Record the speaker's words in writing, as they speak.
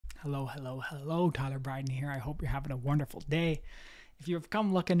Hello, hello, hello. Tyler Bryden here. I hope you're having a wonderful day. If you have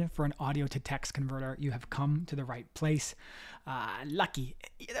come looking for an audio to text converter, you have come to the right place. Lucky.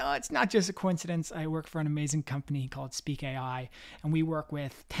 It's not just a coincidence. I work for an amazing company called Speak AI, and we work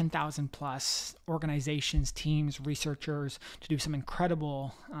with 10,000 plus organizations, teams, researchers to do some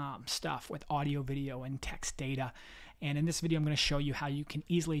incredible stuff with audio, video, and text data. And in this video, I'm going to show you how you can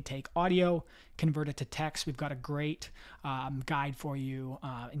easily take audio, convert it to text. We've got a great guide for you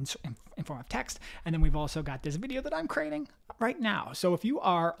in form of text. And then we've also got this video that I'm creating right now. So if you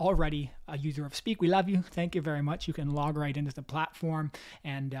are already a user of Speak, we love you. Thank you very much. You can log right into the platform,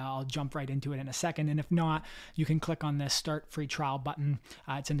 and I'll jump right into it in a second. And if not, you can click on this Start Free Trial button.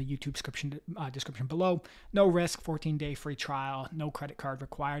 It's in the YouTube description below. No risk, 14-day free trial, no credit card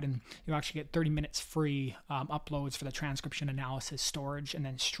required, and you actually get 30 minutes free uploads for the transcription, analysis, storage, and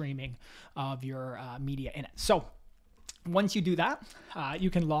then streaming of your media in it. So once you do that, you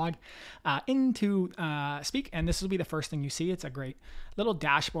can log into Speak, and this will be the first thing you see. It's a great little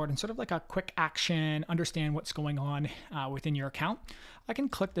dashboard and sort of like a quick action, understand what's going on within your account. I can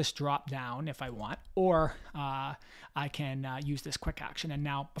click this drop down if I want, or I can use this quick action. And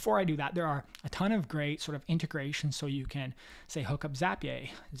now, before I do that, there are a ton of great sort of integrations. So you can say hook up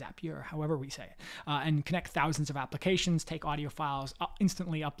Zapier, or however we say it, and connect thousands of applications, take audio files,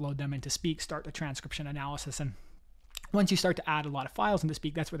 instantly upload them into Speak, start the transcription analysis, and once you start to add a lot of files into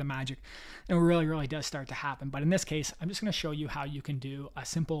Speak, that's where the magic really does start to happen. But in this case, I'm just going to show you how you can do a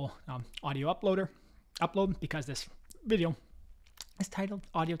simple audio upload, because this video is titled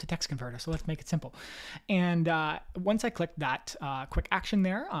Audio to Text Converter. So let's make it simple. And once I click that quick action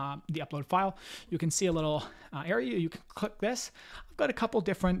there, the upload file, you can see a little area. You can click this. I've got a couple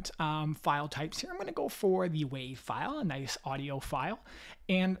different file types here. I'm going to go for the WAV file, a nice audio file.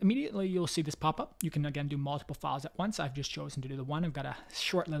 And immediately you'll see this pop up. You can, again, do multiple files at once. I've just chosen to do the one. I've got a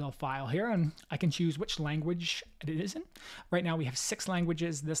short little file here, and I can choose which language it is in. Right now we have 6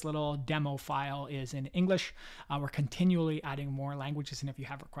 languages. This little demo file is in English. We're continually adding more languages, and if you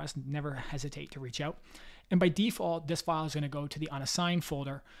have requests, never hesitate to reach out. And by default, this file is going to go to the unassigned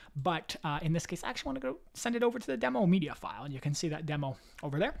folder. But in this case, I actually want to go send it over to the demo media file, and you can see that demo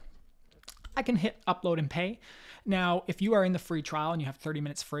over there. I can hit upload and pay. Now, if you are in the free trial and you have 30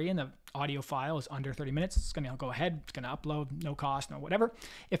 minutes free and the audio file is under 30 minutes, it's going to go ahead, it's going to upload, no cost, no whatever.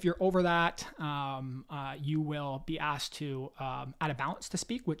 If you're over that, you will be asked to add a balance to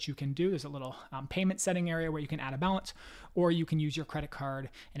Speak, which you can do. There's a little payment setting area where you can add a balance, or you can use your credit card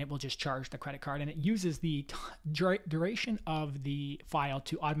and it will just charge the credit card, and it uses the duration of the file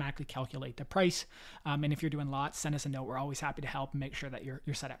to automatically calculate the price. And if you're doing lots, send us a note. We're always happy to help and make sure that you're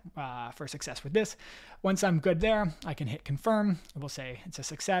set up for success with this. Once I'm good there, I can hit confirm. It will say it's a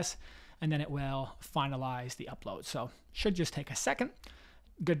success, and then it will finalize the upload. So should just take a second.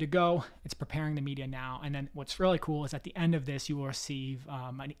 Good to go. It's preparing the media now. And then what's really cool is at the end of this, you will receive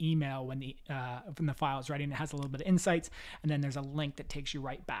an email when the file is ready, and it has a little bit of insights. And then there's a link that takes you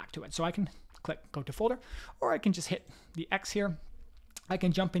right back to it. So I can click go to folder, or I can just hit the X here. I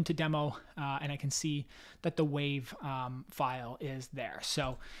can jump into demo and I can see that the WAV file is there.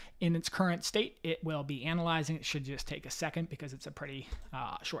 So in its current state, it will be analyzing. It should just take a second because it's a pretty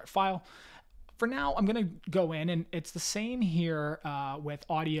short file. For now, I'm going to go in, and it's the same here with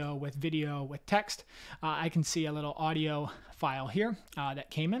audio, with video, with text. I can see a little audio file here that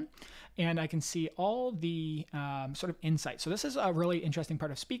came in, and I can see all the sort of insights. So this is a really interesting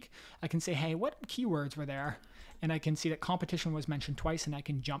part of Speak. I can say, hey, what keywords were there? And I can see that competition was mentioned twice, and I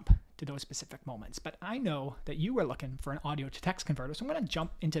can jump to those specific moments. But I know that you were looking for an audio to text converter, so I'm going to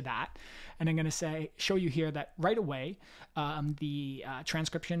jump into that, and I'm going to show you here that right away the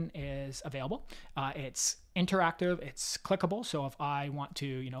transcription is available. It's interactive, it's clickable. So if I want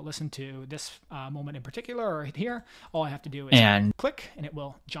to, listen to this moment in particular or here, all I have to do is click, and it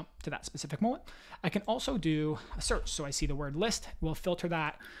will jump to that specific moment. I can also do a search. So I see the word list, we'll filter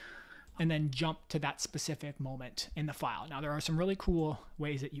that, and then jump to that specific moment in the file. Now, there are some really cool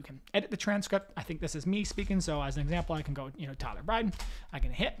ways that you can edit the transcript. I think this is me speaking, so as an example, I can go, Tyler Bryden. I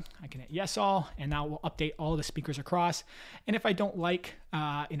can hit yes all, and now we'll update all the speakers across. And if I don't like,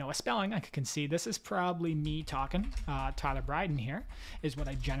 a spelling, I can see this is probably me talking. Tyler Bryden here is what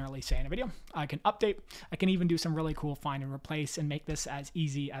I generally say in a video. I can update. I can even do some really cool find and replace and make this as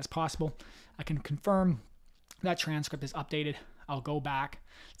easy as possible. I can confirm that transcript is updated I'll go back.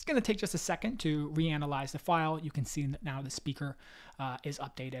 It's going to take just a second to reanalyze the file. You can see that now the speaker is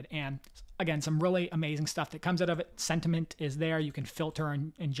updated. And again, some really amazing stuff that comes out of it. Sentiment is there. You can filter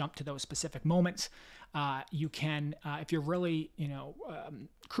and jump to those specific moments. You can, if you're really,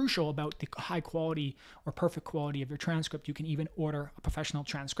 crucial about the high quality or perfect quality of your transcript, you can even order a professional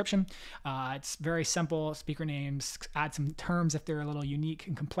transcription. It's very simple. Speaker names, add some terms if they're a little unique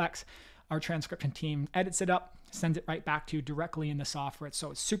and complex. Our transcription team edits it up, sends it right back to you directly in the software.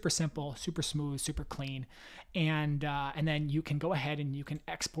 So it's super simple, super smooth, super clean. And then you can go ahead and you can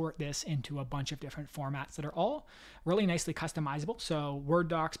export this into a bunch of different formats that are all really nicely customizable. So Word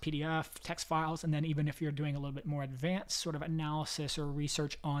docs, PDF, text files, and then even if you're doing a little bit more advanced sort of analysis or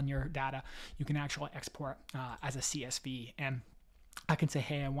research on your data, you can actually export as a CSV. And I can say,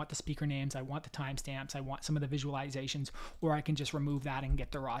 hey, I want the speaker names, I want the timestamps, I want some of the visualizations, or I can just remove that and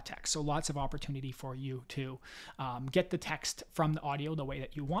get the raw text. So lots of opportunity for you to get the text from the audio the way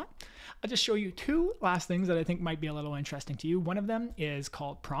that you want. I'll just show you two last things that I think might be a little interesting to you. One of them is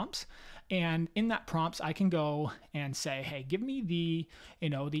called prompts. And in that prompts, I can go and say, hey, give me the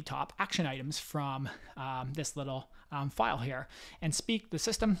top action items from this little file here, and speak. The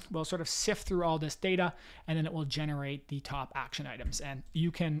system will sort of sift through all this data, and then it will generate the top action items. And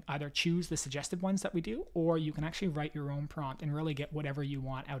you can either choose the suggested ones that we do, or you can actually write your own prompt and really get whatever you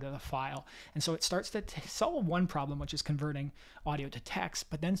want out of the file. And so it starts to solve one problem, which is converting audio to text,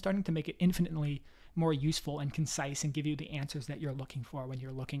 but then starting to make it infinitely more useful and concise and give you the answers that you're looking for when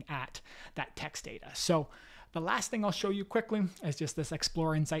you're looking at that text data. So the last thing I'll show you quickly is just this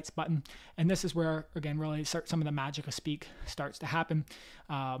Explore Insights button. And this is where, again, really some of the magic of Speak starts to happen.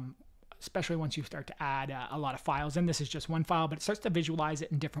 Especially once you start to add a lot of files in. This is just one file, but it starts to visualize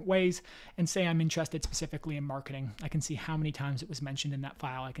it in different ways. And say I'm interested specifically in marketing. I can see how many times it was mentioned in that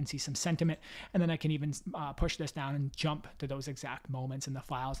file. I can see some sentiment, and then I can even push this down and jump to those exact moments in the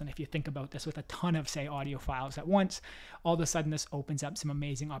files. And if you think about this with a ton of, say, audio files at once, all of a sudden this opens up some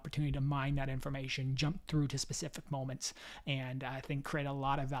amazing opportunity to mine that information, jump through to specific moments, and I think create a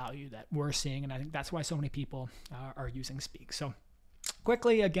lot of value that we're seeing. And I think that's why so many people are using Speak. So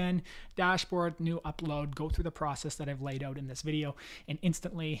quickly, again, dashboard, new upload, go through the process that I've laid out in this video, and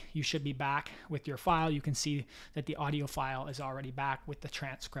instantly you should be back with your file. You can see that the audio file is already back with the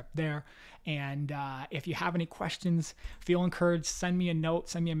transcript there. And if you have any questions, feel encouraged, send me a note,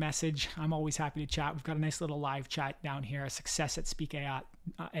 send me a message. I'm always happy to chat. We've got a nice little live chat down here,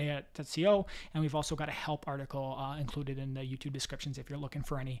 success@speakai.co, and we've also got a help article included in the YouTube descriptions if you're looking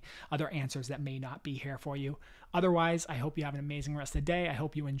for any other answers that may not be here for you. Otherwise, I hope you have an amazing rest of the day. I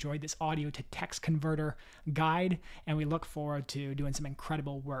hope you enjoyed this audio to text converter guide, and we look forward to doing some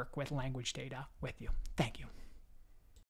incredible work with language data with you. Thank you.